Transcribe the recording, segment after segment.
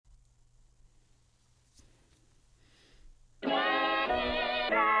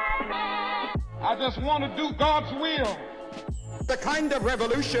I just want to do God's will. The kind of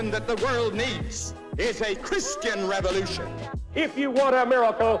revolution that the world needs is a Christian revolution. If you want a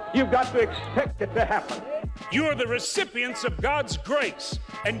miracle, you've got to expect it to happen. You are the recipients of God's grace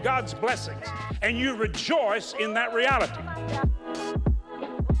and God's blessings, and you rejoice in that reality.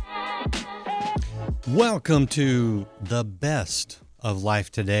 Welcome to the best of Life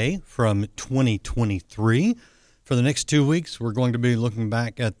Today from 2023. For the next 2 weeks, we're going to be looking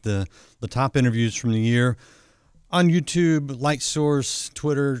back at the top interviews from the year on YouTube, LightSource,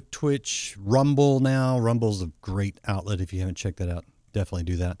 Twitter, Twitch, Rumble now. Rumble's a great outlet. If you haven't checked that out, definitely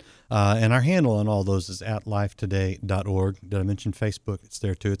do that. And our handle on all those is @lifetoday.org. Did I mention Facebook? It's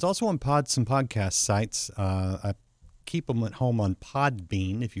there too. It's also on some podcast sites. I keep them at home on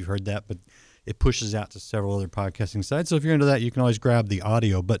Podbean, if you've heard that, but it pushes out to several other podcasting sites. So if you're into that, you can always grab the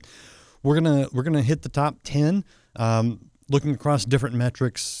audio. But we're gonna hit the top 10, looking across different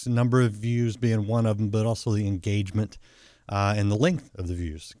metrics, number of views being one of them, but also the engagement and the length of the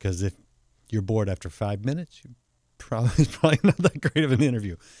views. Because if you're bored after 5 minutes, it's probably not that great of an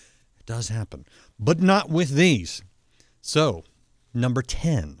interview. It does happen, but not with these. So number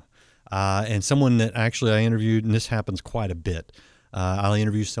 10, and someone that actually I interviewed, and this happens quite a bit. I'll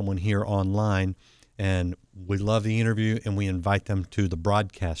interview someone here online, and we love the interview, and we invite them to the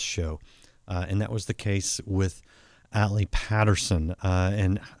broadcast show. And that was the case with Alli Patterson.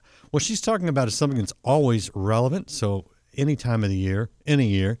 And what she's talking about is something that's always relevant. So any time of the year, any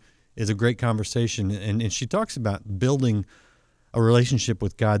year, is a great conversation. And she talks about building a relationship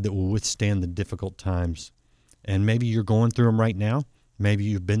with God that will withstand the difficult times. And maybe you're going through them right now. Maybe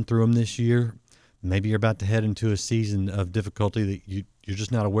you've been through them this year. Maybe you're about to head into a season of difficulty that you're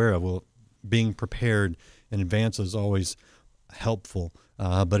just not aware of. Well, being prepared in advance is always helpful.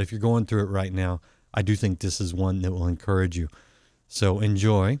 But if you're going through it right now, I do think this is one that will encourage you. So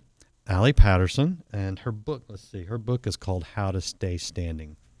enjoy Alli Patterson and her book. Let's see. Her book is called How to Stay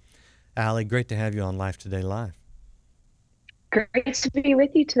Standing. Alli, great to have you on Life Today Live. Great to be with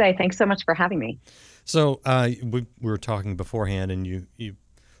you today. Thanks so much for having me. So we were talking beforehand, and you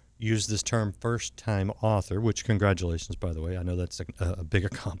use this term first-time author, which congratulations, by the way. I know that's a big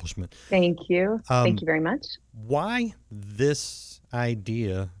accomplishment. Thank you. Thank you very much. Why this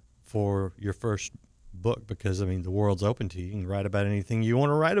idea for your first book? Because, I mean, the world's open to you. You can write about anything you want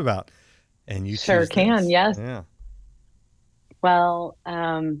to write about. And you sure can, yes. Yeah. Well,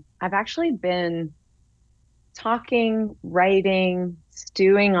 I've actually been talking, writing,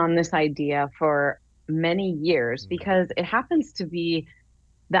 stewing on this idea for many years because it happens to be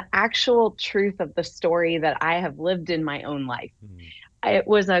the actual truth of the story that I have lived in my own life. It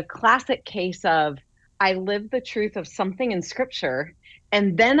was a classic case of I lived the truth of something in Scripture,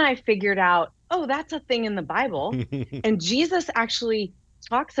 and then I figured out, oh, that's a thing in the Bible. And Jesus actually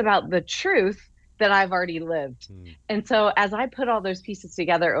talks about the truth that I've already lived. And so as I put all those pieces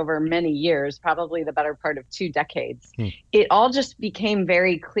together over many years, probably the better part of 2 decades, it all just became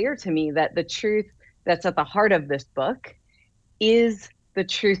very clear to me that the truth that's at the heart of this book is the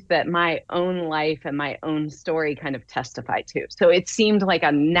truth that my own life and my own story kind of testify to. So it seemed like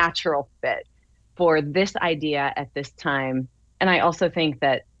a natural fit for this idea at this time. And I also think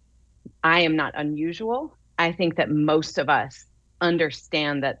that I am not unusual. I think that most of us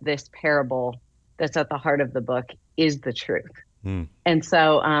understand that this parable that's at the heart of the book is the truth. And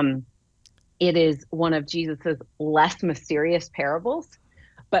so it is one of Jesus's less mysterious parables,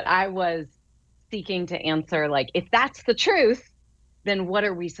 but I was seeking to answer, like, if that's the truth, then what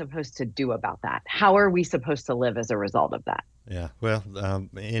are we supposed to do about that? How are we supposed to live as a result of that? Yeah, well,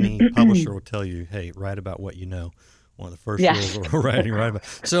 any publisher will tell you, hey, write about what you know. One of the first rules of writing, write about.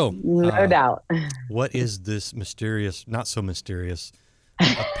 So, no doubt. What is this mysterious, not so mysterious,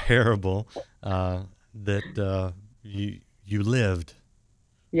 parable that you lived?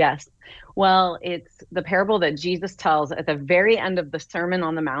 Yes. Well, it's the parable that Jesus tells at the very end of the Sermon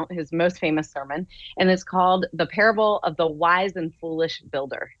on the Mount, his most famous sermon, and it's called the parable of the wise and foolish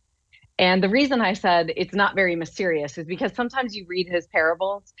builder. And the reason I said it's not very mysterious is because sometimes you read his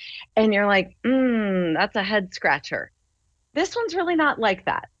parables and you're like, that's a head scratcher. This one's really not like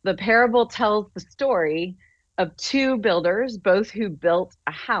that. The parable tells the story of 2 builders, both who built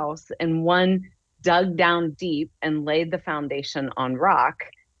a house, and one dug down deep and laid the foundation on rock,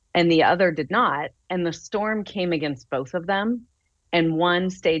 and the other did not. And the storm came against both of them, and one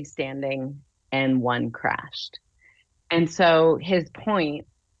stayed standing and one crashed. And so his point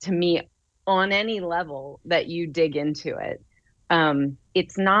to me, on any level that you dig into it,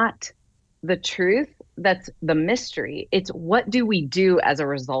 it's not the truth that's the mystery. It's what do we do as a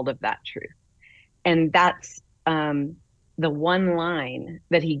result of that truth? And that's the one line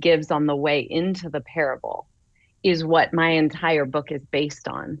that he gives on the way into the parable is what my entire book is based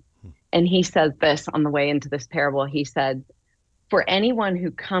on. And he says this on the way into this parable. He said, "For anyone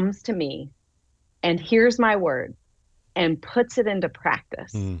who comes to me and hears my word and puts it into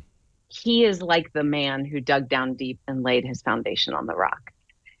practice, he is like the man who dug down deep and laid his foundation on the rock."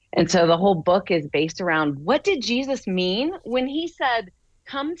 And so the whole book is based around, what did Jesus mean when he said,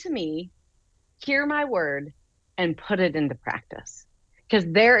 "Come to me, hear my word, and put it into practice"? Because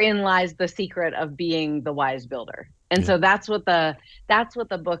therein lies the secret of being the wise builder. And so that's what the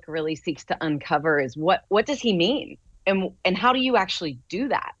book really seeks to uncover, is what does he mean? And how do you actually do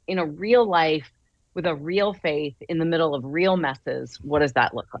that in a real life with a real faith in the middle of real messes? What does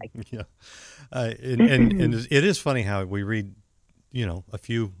that look like? Yeah. And it is funny how we read, a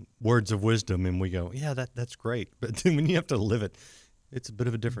few words of wisdom and we go, yeah, that's great. But then when you have to live it, it's a bit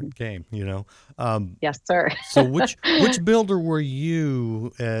of a different game, Yes, sir. So which builder were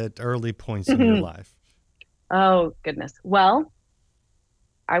you at early points in your life? Oh, goodness. Well,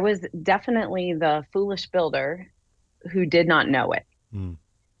 I was definitely the foolish builder who did not know it.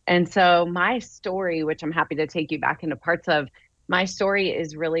 And so my story, which I'm happy to take you back into parts of, my story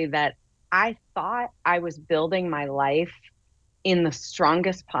is really that I thought I was building my life in the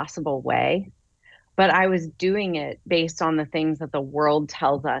strongest possible way, but I was doing it based on the things that the world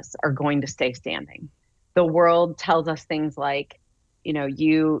tells us are going to stay standing. The world tells us things like,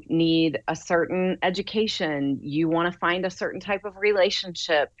 you need a certain education, you want to find a certain type of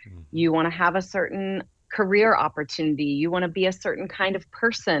relationship, you want to have a certain career opportunity, you want to be a certain kind of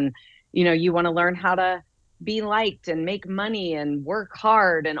person, you want to learn how to be liked and make money and work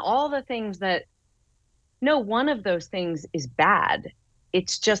hard, and all the things that, no one of those things is bad.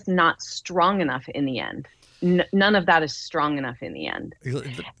 It's just not strong enough in the end. None of that is strong enough in the end.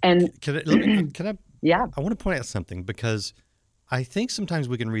 And can I? Yeah. I want to point out something, because I think sometimes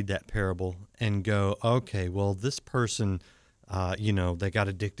we can read that parable and go, okay, well, this person, they got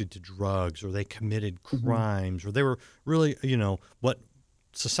addicted to drugs, or they committed crimes, or they were really, what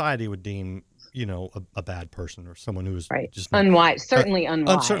society would deem, a bad person, or someone who was just not, unwise, certainly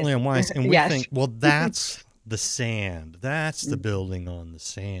unwise. Certainly unwise. And we Yes. think, well, that's the sand. That's the building on the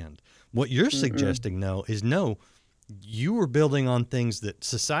sand. What you're suggesting, though, is no, you were building on things that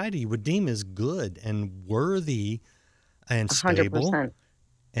society would deem as good and worthy and stable. 100%.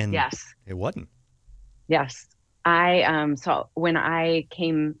 And yes, it wasn't. Yes. So when I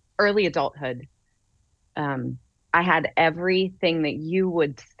came early adulthood, I had everything that you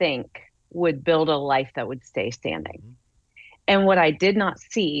would think would build a life that would stay standing. And what I did not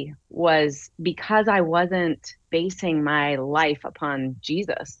see was, because I wasn't basing my life upon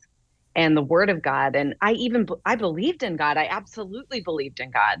Jesus and the word of God, and I believed in God. I absolutely believed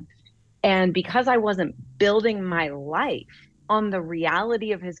in God. And because I wasn't building my life on the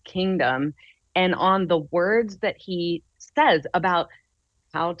reality of his kingdom and on the words that he says about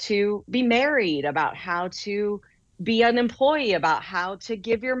how to be married, about how to be an employee, about how to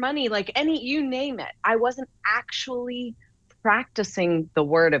give your money, like you name it, I wasn't actually practicing the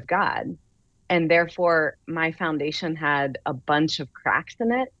word of God. And therefore my foundation had a bunch of cracks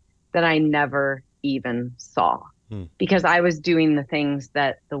in it that I never even saw, because I was doing the things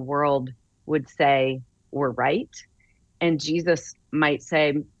that the world would say were right. And Jesus might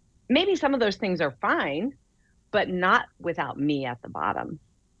say, maybe some of those things are fine, but not without me at the bottom,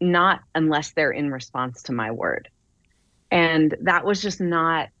 not unless they're in response to my word. And that was just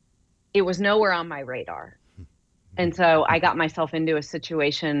it was nowhere on my radar. And so I got myself into a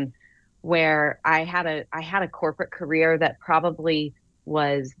situation where I had a corporate career that probably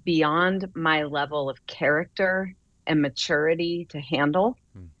was beyond my level of character and maturity to handle,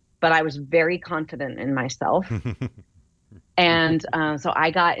 but I was very confident in myself. And so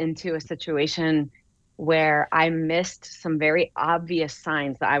I got into a situation where I missed some very obvious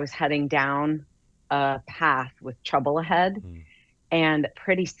signs that I was heading down a path with trouble ahead. And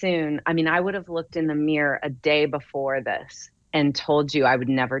pretty soon, I would have looked in the mirror a day before this and told you I would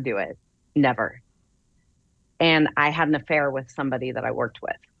never do it. Never. And I had an affair with somebody that I worked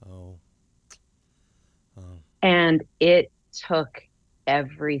with. Oh. And it took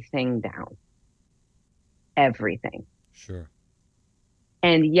everything down. Everything. Sure.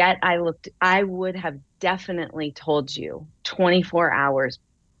 And yet I would have definitely told you 24 hours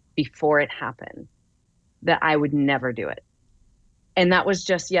before it happened that I would never do it. And that was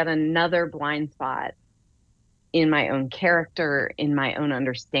just yet another blind spot in my own character, in my own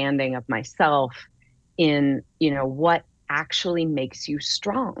understanding of myself, in, what actually makes you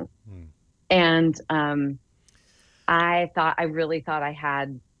strong. And I really thought I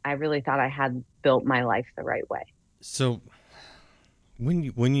had built my life the right way. So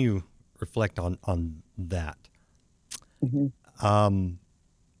when you reflect on that, Mm-hmm.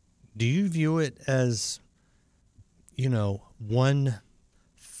 do you view it as, one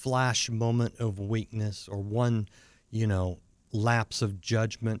flash moment of weakness or one, lapse of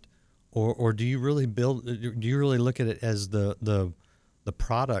judgment, or do you really look at it as the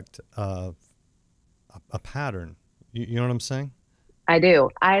product of a pattern? You know what I'm saying? I do.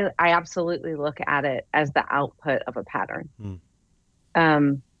 I absolutely look at it as the output of a pattern. Hmm.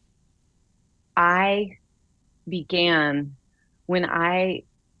 Um, I began when I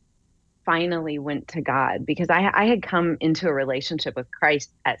finally went to God because I had come into a relationship with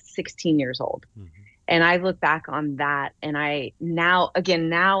Christ at 16 years old. Mhm. And I look back on that and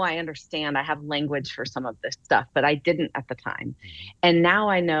now I understand. I have language for some of this stuff, but I didn't at the time. And now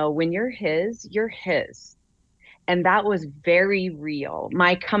I know when you're his, you're his. And that was very real.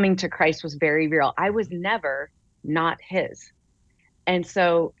 My coming to Christ was very real. I was never not his. And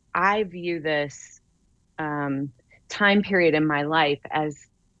so I view this time period in my life as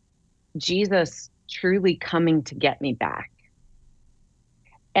Jesus truly coming to get me back.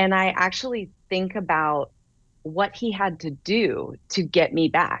 And I actually think about what he had to do to get me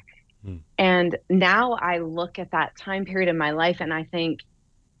back. And now I look at that time period in my life and I think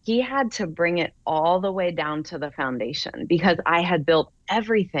he had to bring it all the way down to the foundation because I had built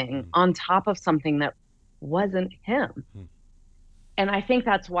everything on top of something that wasn't him. And I think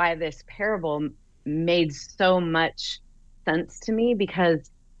that's why this parable made so much sense to me, because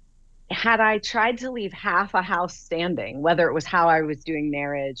had I tried to leave half a house standing, whether it was how I was doing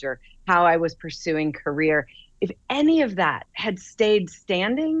marriage or how I was pursuing career, if any of that had stayed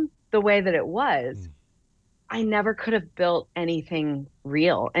standing the way that it was, I never could have built anything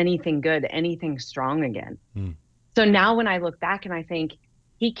real, anything good, anything strong again. So now when I look back and I think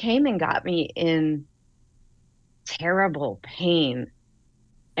he came and got me in terrible pain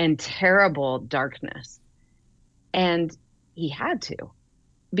and terrible darkness, and he had to,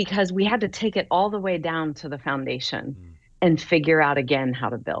 because we had to take it all the way down to the foundation and figure out again how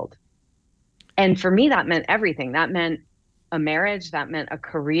to build. And for me, that meant everything. That meant a marriage, that meant a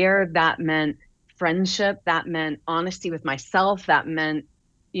career, that meant friendship, that meant honesty with myself, that meant,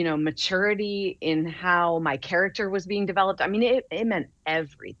 maturity in how my character was being developed. I mean, it meant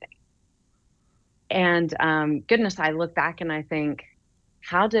everything. And goodness, I look back and I think,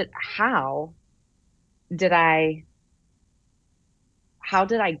 how did I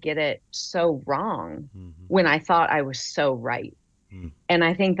get it so wrong when I thought I was so right? And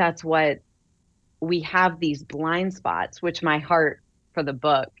I think that's what we have, these blind spots, which my heart for the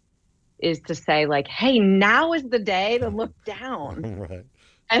book is to say, like, hey, now is the day to look down. Right.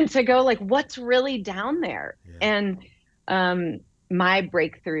 And to go, like, what's really down there? Yeah. And my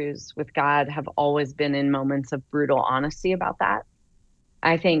breakthroughs with God have always been in moments of brutal honesty about that.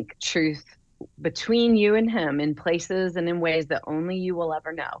 I think truth between you and him in places and in ways that only you will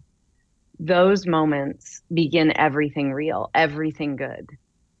ever know, those moments begin everything real, everything good.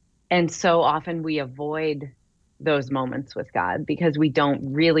 And so often we avoid those moments with God because we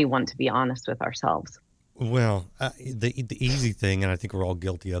don't really want to be honest with ourselves. Well, the easy thing, and I think we're all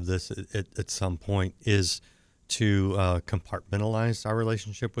guilty of this at some point, is to compartmentalize our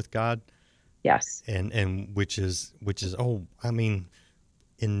relationship with God. Yes. And which is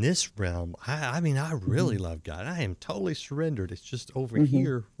in this realm, I really love God. I am totally surrendered. It's just over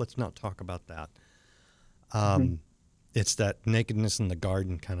here. Let's not talk about that. It's that nakedness in the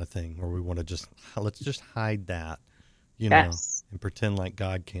garden kind of thing where we want to let's just hide that, yes, and pretend like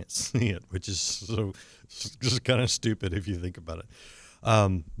God can't see it, which is just kind of stupid if you think about it.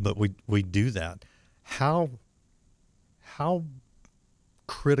 But we do that. How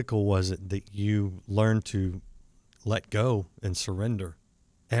critical was it that you learned to let go and surrender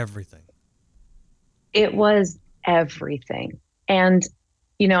everything? It was everything. And,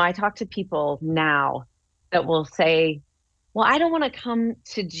 I talk to people now that will say, well, I don't want to come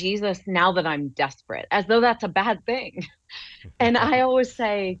to Jesus now that I'm desperate, as though that's a bad thing. And I always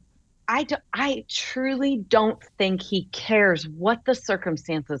say, I truly don't think he cares what the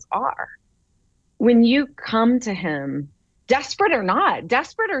circumstances are. When you come to him, desperate or not,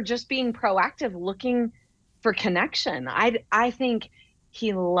 desperate or just being proactive, looking for connection, I think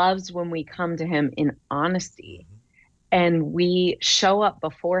he loves when we come to him in honesty and we show up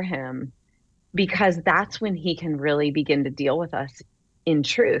before him, because that's when he can really begin to deal with us in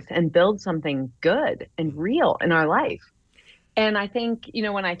truth and build something good and real in our life. And I think,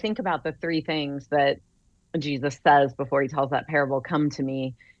 when I think about the three things that Jesus says before he tells that parable, come to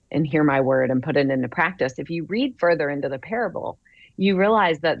me and hear my word and put it into practice. If you read further into the parable, you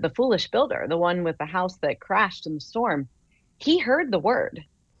realize that the foolish builder, the one with the house that crashed in the storm, he heard the word.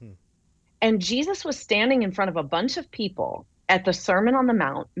 And Jesus was standing in front of a bunch of people at the Sermon on the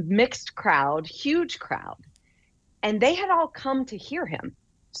Mount, mixed crowd, huge crowd, and they had all come to hear him.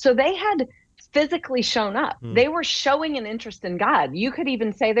 So they had physically shown up. They were showing an interest in God. You could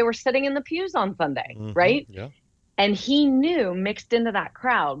even say they were sitting in the pews on Sunday, right? Yeah. And he knew mixed into that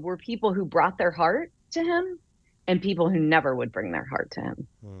crowd were people who brought their heart to him and people who never would bring their heart to him.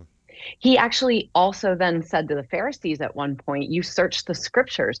 He actually also then said to the Pharisees at one point, you search the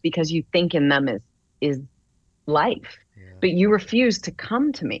scriptures because you think in them is life, but you refuse to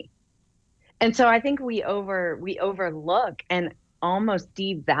come to me. And so I think we overlook and almost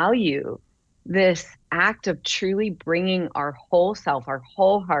devalue this act of truly bringing our whole self, our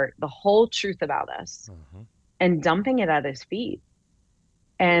whole heart, the whole truth about us, and dumping it at his feet.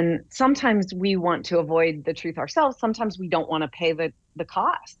 And sometimes we want to avoid the truth ourselves. Sometimes we don't want to pay the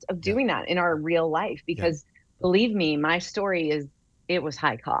cost of doing that in our real life, because believe me, my story it was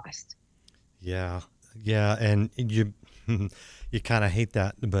high cost. Yeah. And you kind of hate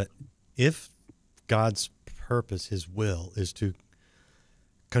that, but if God's purpose, his will, is to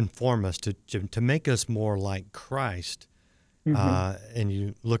conform us, to make us more like Christ, and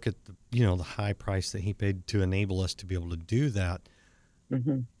you look at the high price that he paid to enable us to be able to do that,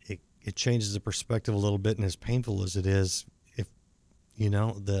 it changes the perspective a little bit. And as painful as it is, if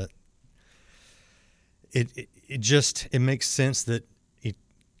it makes sense that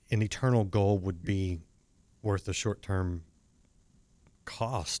an eternal goal would be worth the short-term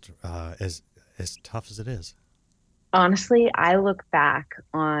cost, as tough as it is. Honestly, I look back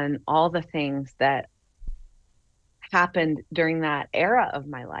on all the things that happened during that era of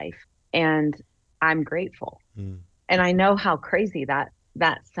my life, and I'm grateful. And I know how crazy that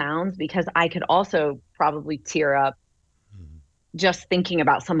sounds, because I could also probably tear up just thinking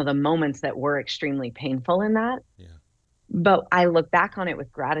about some of the moments that were extremely painful in that. But I look back on it with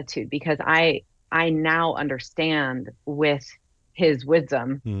gratitude, because I now understand with his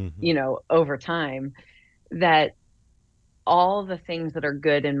wisdom, over time, that all the things that are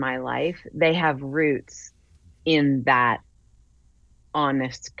good in my life, they have roots in that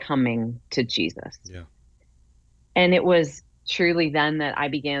honest coming to Jesus. And it was truly then that I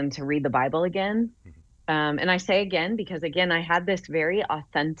began to read the Bible again. And I say again, because again, I had this very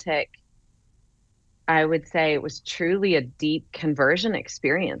authentic, I would say it was truly a deep conversion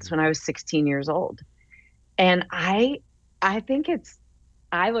experience when I was 16 years old. And I think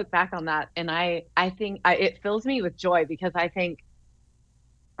I look back on that and I think it fills me with joy, because I think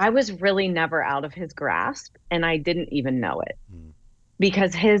I was really never out of his grasp, and I didn't even know it,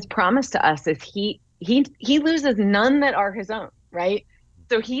 because his promise to us is he loses none that are his own, right?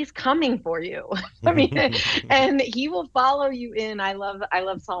 So he's coming for you. I mean, and he will follow you in. I love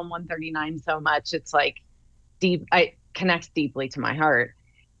Psalm 139 so much. It's like deep, it connects deeply to my heart.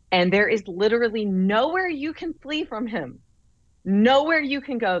 And there is literally nowhere you can flee from him, nowhere you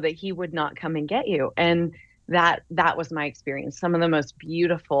can go that he would not come and get you. And that was my experience. Some of the most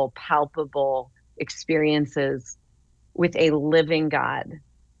beautiful, palpable experiences with a living God.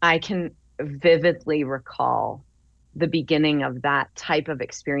 I can vividly recall the beginning of that type of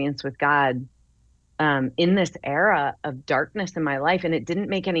experience with God in this era of darkness in my life. And it didn't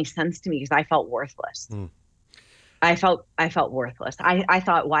make any sense to me, because I felt worthless. I felt worthless. I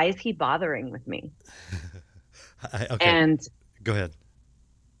thought, why is he bothering with me? Okay. And go ahead.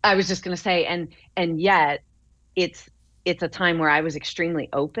 I was just going to say, and yet it's a time where I was extremely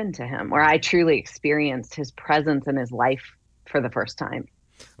open to him, where I truly experienced his presence in his life for the first time.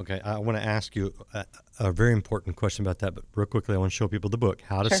 Okay, I want to ask you a very important question about that, but real quickly, I want to show people the book,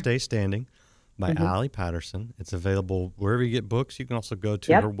 How to Stay Standing by Alli Patterson. It's available wherever you get books. You can also go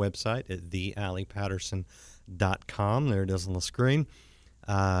to her website at theallipatterson.com. There it is on the screen.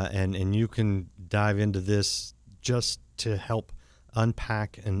 And you can dive into this just to help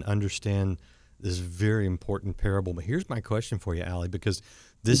unpack and understand this very important parable. But here's my question for you, Alli, because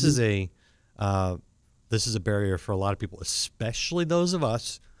this is a barrier for a lot of people, especially those of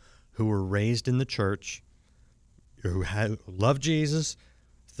us who were raised in the church, who love Jesus,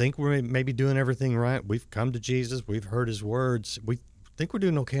 think we're maybe doing everything right. We've come to Jesus. We've heard his words. We think we're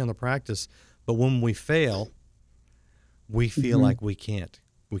doing okay on the practice. But when we fail, we feel like we can't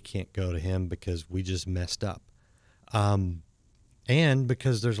go to him because we just messed up. And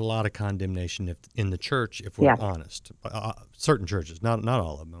because there's a lot of condemnation in the church, if we're honest. Certain churches, not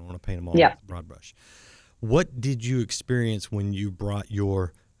all of them. I don't want to paint them all with a broad brush. What did you experience when you brought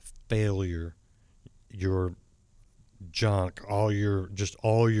your failure, your junk, all your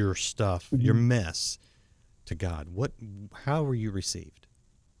stuff, your mess to God? How were you received?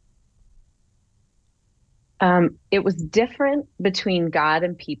 It was different between God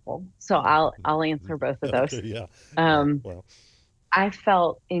and people. So I'll answer both of those. Okay, yeah. Um, Well, I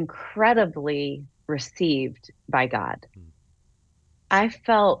felt incredibly received by God. I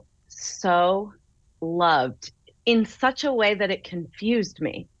felt so loved in such a way that it confused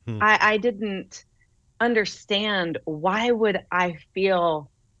me. I didn't understand, why would I feel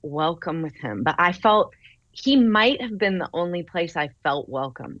welcome with him? But I felt he might have been the only place I felt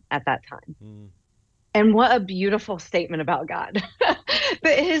welcome at that time. And what a beautiful statement about God,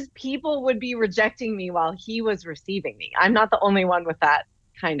 that his people would be rejecting me while he was receiving me. I'm not the only one with that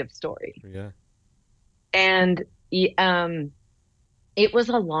kind of story. yeah. And it was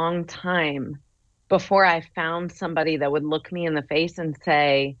a long time before I found somebody that would look me in the face and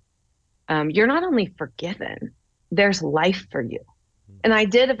say, you're not only forgiven, there's life for you. And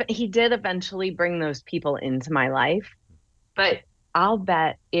he did eventually bring those people into my life, but I'll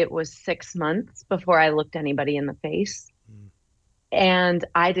bet it was 6 months before I looked anybody in the face. And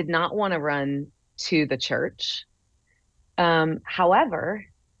I did not want to run to the church. However,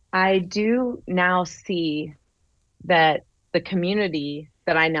 I do now see that the community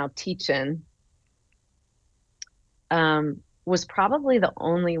that I now teach in was probably the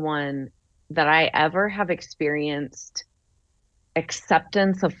only one that I ever have experienced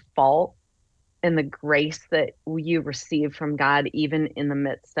acceptance of fault and the grace that you receive from God, even in the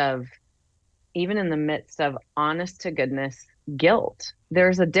midst of honest to goodness guilt.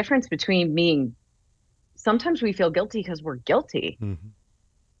 There's a difference between sometimes we feel guilty because we're guilty, and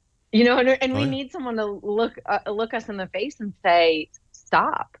we need someone to look us in the face and say,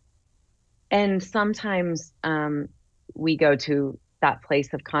 stop. And sometimes we go to that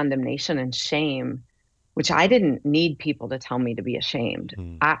place of condemnation and shame, which I didn't need people to tell me to be ashamed.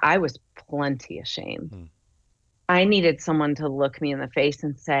 I was plenty ashamed. I needed someone to look me in the face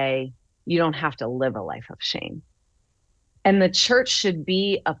and say, you don't have to live a life of shame. And the church should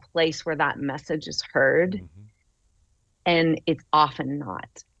be a place where that message is heard, and it's often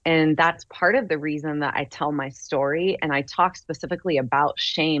not. And that's part of the reason that I tell my story, and I talk specifically about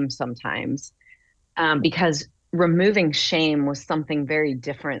shame sometimes, because removing shame was something very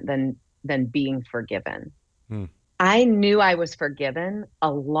different than being forgiven. I knew I was forgiven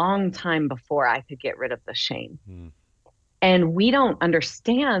a long time before I could get rid of the shame. And we don't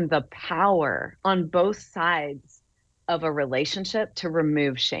understand the power on both sides of a relationship to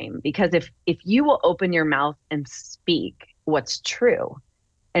remove shame. Because if you will open your mouth and speak what's true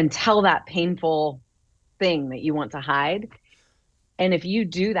and tell that painful thing that you want to hide, and if you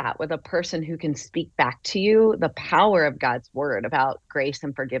do that with a person who can speak back to you the power of God's word about grace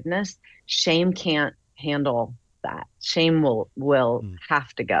and forgiveness, shame can't handle that. Shame will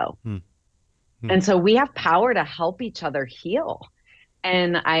have to go. And so we have power to help each other heal.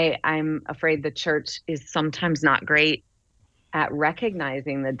 And I'm afraid the church is sometimes not great at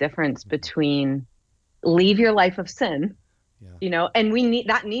recognizing the difference between leave your life of sin, and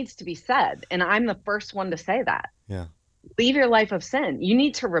that needs to be said. And I'm the first one to say that. Yeah. Leave your life of sin. You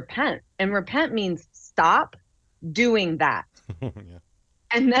need to repent. And repent means stop doing that. Yeah.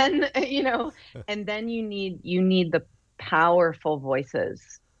 And then, and then you need the powerful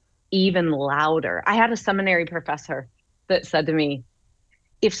voices even louder. I had a seminary professor that said to me,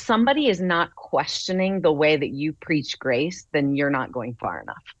 if somebody is not questioning the way that you preach grace, then you're not going far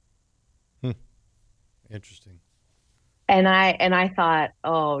enough. Interesting. And I thought,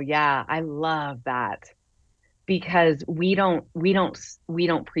 oh yeah, I love that, because we don't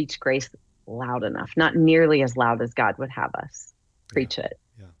preach grace loud enough, not nearly as loud as God would have us preach it.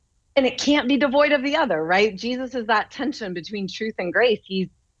 Yeah. And it can't be devoid of the other, right? Jesus is that tension between truth and grace. He's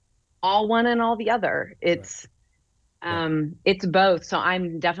all one and all the other. It's both. So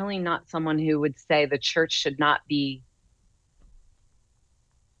I'm definitely not someone who would say the church should not be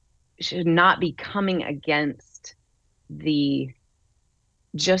coming against the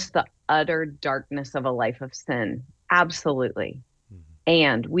utter darkness of a life of sin. Absolutely.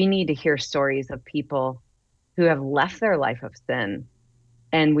 And we need to hear stories of people who have left their life of sin,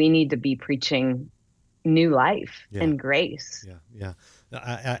 and we need to be preaching new life and grace. Yeah.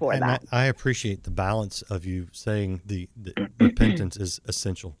 I appreciate the balance of you saying the repentance is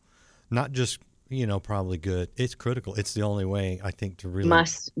essential, not just, probably good. It's critical. It's the only way, I think, to really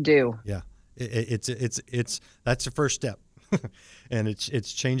must do. Yeah. It's that's the first step. And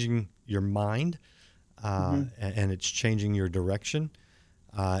it's changing your mind, and it's changing your direction.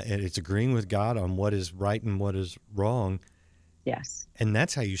 And it's agreeing with God on what is right and what is wrong. Yes. And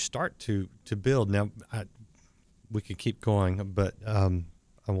that's how you start to build. Now, we could keep going, but I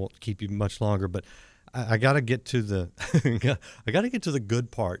won't keep you much longer. But I got to get to the I got to get to the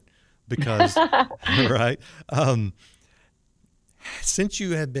good part because right. Since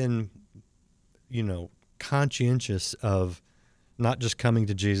you have been, conscientious of not just coming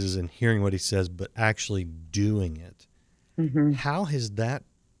to Jesus and hearing what he says, but actually doing it, how has that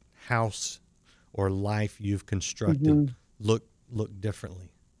house or life you've constructed look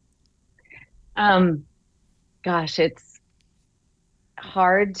differently? Gosh, it's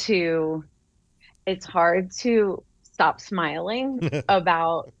hard to stop smiling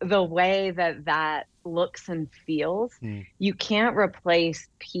about the way that looks and feels. You can't replace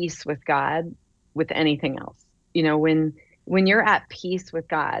peace with God with anything else. When you're at peace with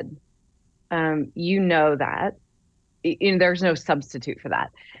God, that there's no substitute for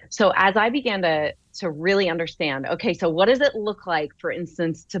that. So as I began to really understand, okay, so what does it look like, for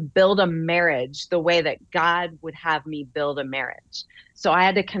instance, to build a marriage the way that God would have me build a marriage? So I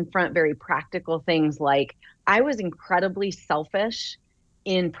had to confront very practical things like I was incredibly selfish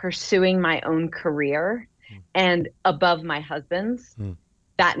in pursuing my own career and above my husband's.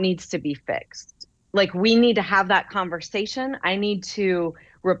 That needs to be fixed. Like, we need to have that conversation. I need to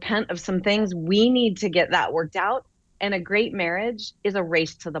repent of some things. We need to get that worked out. And a great marriage is a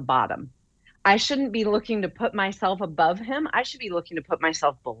race to the bottom. I shouldn't be looking to put myself above him. I should be looking to put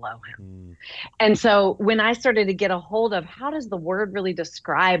myself below him. And so when I started to get a hold of how does the word really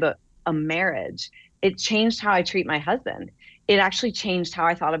describe a marriage, it changed how I treat my husband. It actually changed how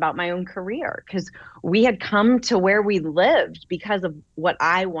I thought about my own career, because we had come to where we lived because of what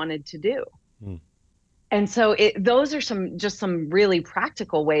I wanted to do. And so those are some really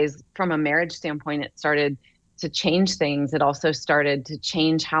practical ways from a marriage standpoint. It started to change things. It also started to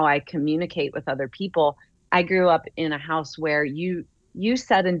change how I communicate with other people. I grew up in a house where you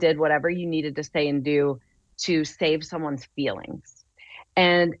said and did whatever you needed to say and do to save someone's feelings.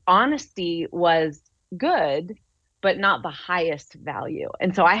 And honesty was good, but not the highest value.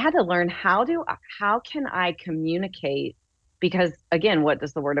 And so I had to learn how can I communicate? Because again, what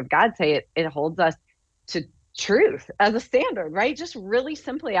does the word of God say? It holds us to truth as a standard, right? Just really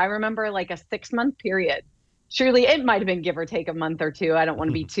simply, I remember like a 6-month period. Surely it might have been give or take a month or two. I don't want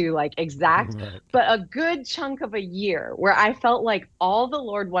to be too exact, but a good chunk of a year where I felt like all the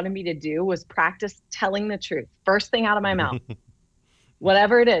Lord wanted me to do was practice telling the truth. First thing out of my mouth,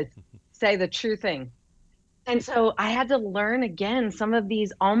 whatever it is, say the true thing. And so I had to learn again some of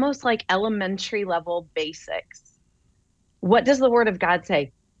these almost like elementary level basics. What does the word of God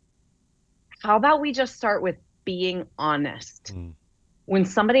say? How about we just start with being honest? When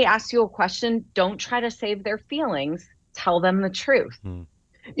somebody asks you a question, don't try to save their feelings. Tell them the truth.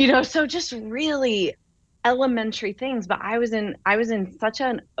 So just really elementary things. But I was in such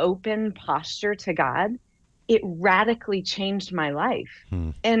an open posture to God. It radically changed my life.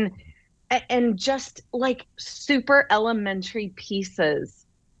 And just like super elementary pieces.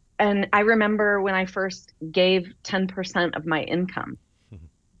 And I remember when I first gave 10% of my income,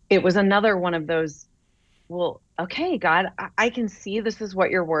 it was another one of those, well, okay, God, I can see this is what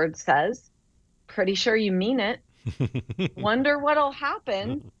your word says. Pretty sure you mean it. Wonder what'll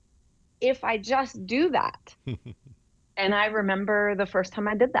happen if I just do that. And I remember the first time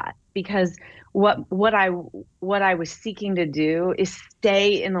I did that, because what I was seeking to do is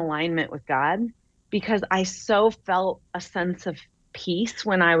stay in alignment with God, because I so felt a sense of peace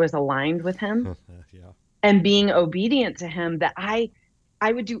when I was aligned with him and being obedient to him, that I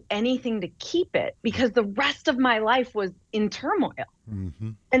would do anything to keep it, because the rest of my life was in turmoil.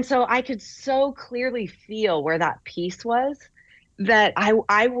 And so I could so clearly feel where that peace was, that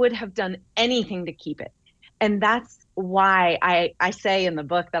I would have done anything to keep it. And that's why I say in the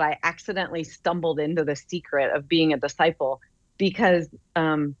book that I accidentally stumbled into the secret of being a disciple, because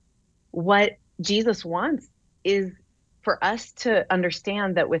what Jesus wants is for us to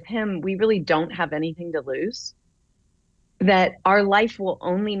understand that with him, we really don't have anything to lose, that our life will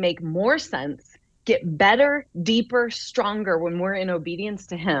only make more sense, get better, deeper, stronger when we're in obedience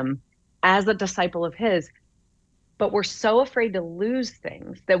to him as a disciple of his. But we're so afraid to lose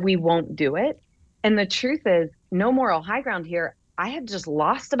things that we won't do it. And the truth is, no moral high ground here. I had just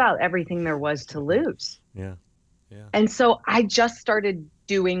lost about everything there was to lose. Yeah. And so I just started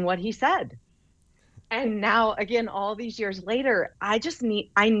doing what he said. And now, again, all these years later, I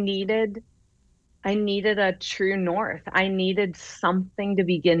needed a true north. I needed something to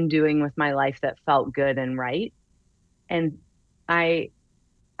begin doing with my life that felt good and right. And I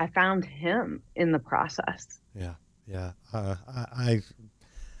found him in the process. Yeah.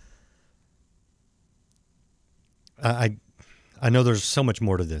 I know there's so much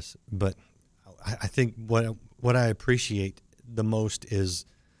more to this, but I think what I appreciate the most is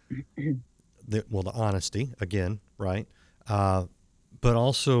the honesty again, right? But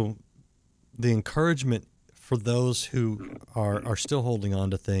also the encouragement for those who are still holding on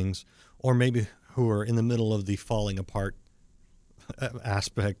to things, or maybe who are in the middle of the falling apart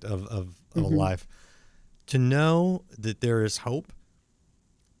aspect of life, to know that there is hope,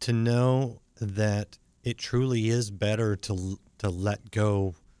 to know that it truly is better to let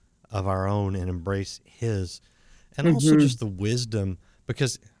go of our own and embrace His, and also just the wisdom,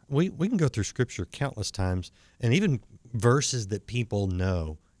 because we can go through Scripture countless times, and even verses that people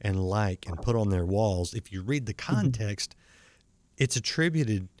know and like and put on their walls. If you read the context, it's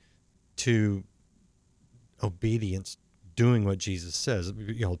attributed to obedience, doing what Jesus says.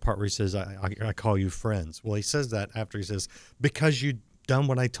 You know, the part where He says, I call you friends. Well, He says that after He says, because you done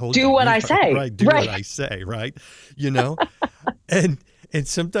what I told you. Do what I say. Right, do what I say, right? You know? and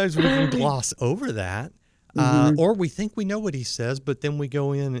sometimes we can gloss over that, or we think we know what He says, but then we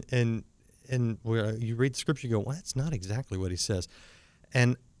go in and you read the Scripture, you go, well, that's not exactly what He says.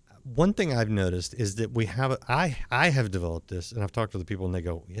 And one thing I've noticed is that I have developed this, and I've talked to the people, and they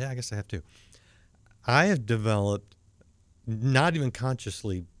go, yeah, I guess I have too. I have developed, not even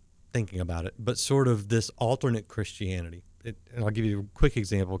consciously thinking about it, but sort of this alternate Christianity. And I'll give you a quick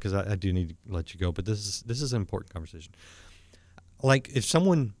example, because I do need to let you go, but this is an important conversation. Like if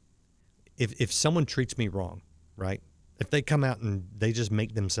someone treats me wrong, right? If they come out and they just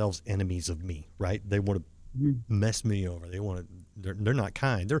make themselves enemies of me, right? They want to mess me over. They're not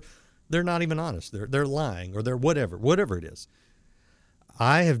kind. They're not even honest. They're lying, or they're whatever it is.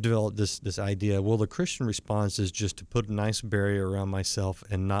 I have developed this idea, well, the Christian response is just to put a nice barrier around myself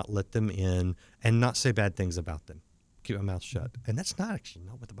and not let them in and not say bad things about them. Keep my mouth shut. And that's not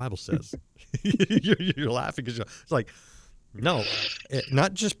what the Bible says. You're laughing because it's like, no,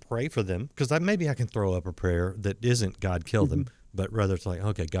 not just pray for them, because maybe I can throw up a prayer that isn't God kill them, but rather it's like,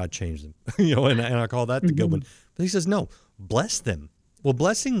 okay, God change them, and I call that the good one. But He says, no, bless them. Well,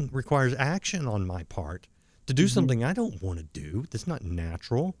 blessing requires action on my part to do something I don't want to do. That's not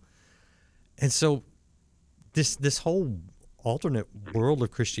natural. And so this whole alternate world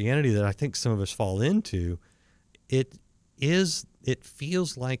of Christianity that I think some of us fall into, it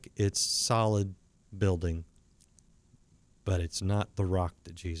feels like it's solid building, but it's not the rock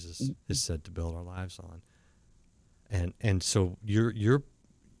that Jesus is said to build our lives on. And so you're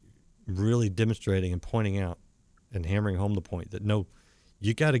really demonstrating and pointing out and hammering home the point that no,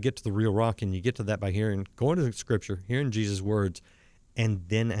 you got to get to the real rock, and you get to that by going to the Scripture, hearing Jesus' words, and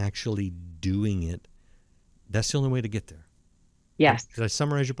then actually doing it. That's the only way to get there. Yes. Did I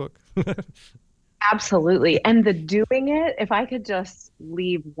summarize your book? Absolutely. And the doing it, if I could just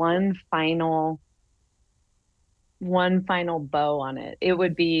leave one final bow on it, it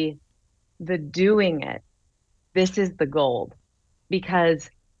would be the doing it. This is the gold,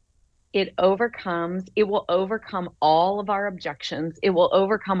 because it will overcome all of our objections. It will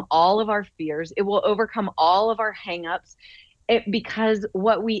overcome all of our fears. It will overcome all of our hangups. Because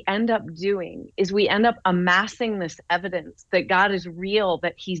what we end up doing is we end up amassing this evidence that God is real,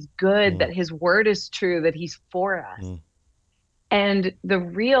 that He's good, that His word is true, that He's for us. And the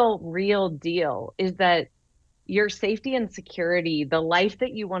real deal is that your safety and security, the life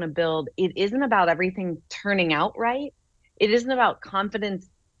that you want to build, it isn't about everything turning out right. It isn't about confidence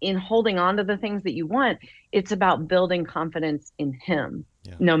in holding on to the things that you want. It's about building confidence in Him,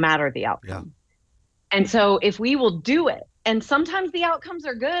 no matter the outcome. Yeah. And so if we will do it, and sometimes the outcomes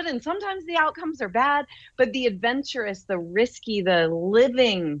are good and sometimes the outcomes are bad, but the adventurous, the risky, the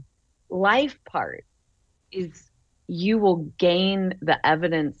living life part is you will gain the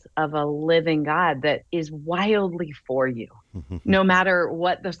evidence of a living God that is wildly for you, no matter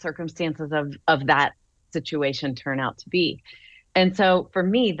what the circumstances of that situation turn out to be. And so for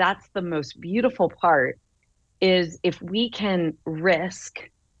me, that's the most beautiful part, is if we can risk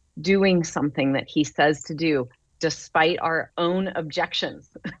doing something that He says to do, despite our own objections,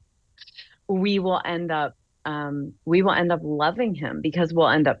 we will end up loving Him, because we'll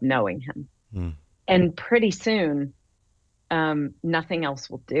end up knowing Him. And pretty soon, nothing else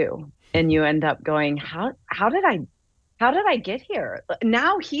will do. And you end up going, how did I get here?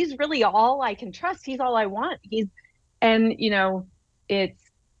 Now He's really all I can trust. He's all I want.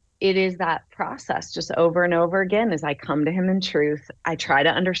 It is that process just over and over again as I come to Him in truth. I try to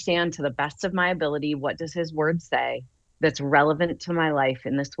understand to the best of my ability, what does His word say that's relevant to my life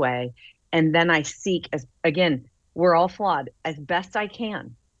in this way? And then I seek, again, we're all flawed, as best I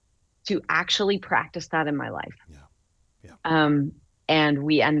can to actually practice that in my life. And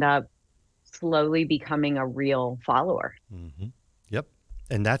we end up slowly becoming a real follower. Yep.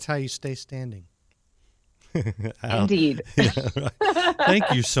 And that's how you stay standing. Indeed.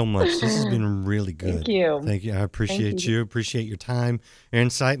 Thank you so much. This has been really good. Thank you. Thank you. I appreciate you. Appreciate your time, your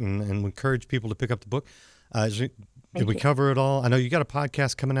insight, and encourage people to pick up the book. Did we cover it all? I know you got a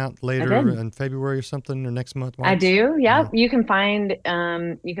podcast coming out later in February or something, or next month. I do. Yeah. You can find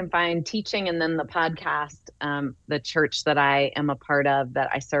teaching, and then the podcast. The church that I am a part of, that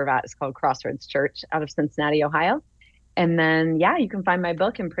I serve at, is called Crossroads Church out of Cincinnati, Ohio. And then, you can find my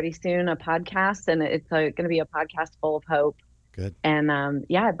book, and pretty soon a podcast, and it's going to be a podcast full of hope. Good. And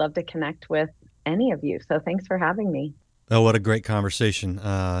I'd love to connect with any of you. So thanks for having me. Oh, what a great conversation.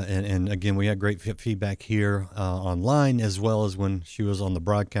 And again, we had great feedback here online, as well as when she was on the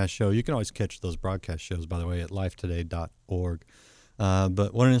broadcast show. You can always catch those broadcast shows, by the way, at lifetoday.org.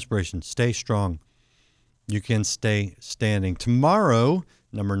 But what an inspiration. Stay strong. You can stay standing. Tomorrow,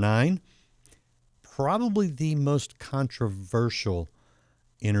 number 9, probably the most controversial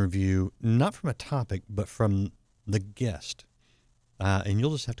interview, not from a topic, but from the guest. And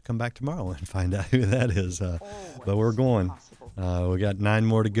you'll just have to come back tomorrow and find out who that is. But we're going. We got 9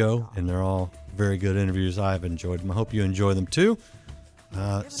 more to go, and they're all very good interviews. I've enjoyed them. I hope you enjoy them too.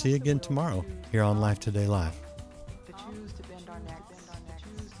 See you again tomorrow here on Life Today Live. To choose to bend our necks, to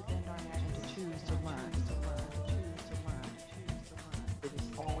choose to bend our necks, and to choose to learn, It is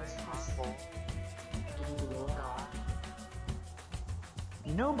always possible to do the will of God.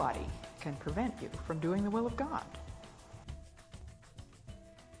 Nobody can prevent you from doing the will of God.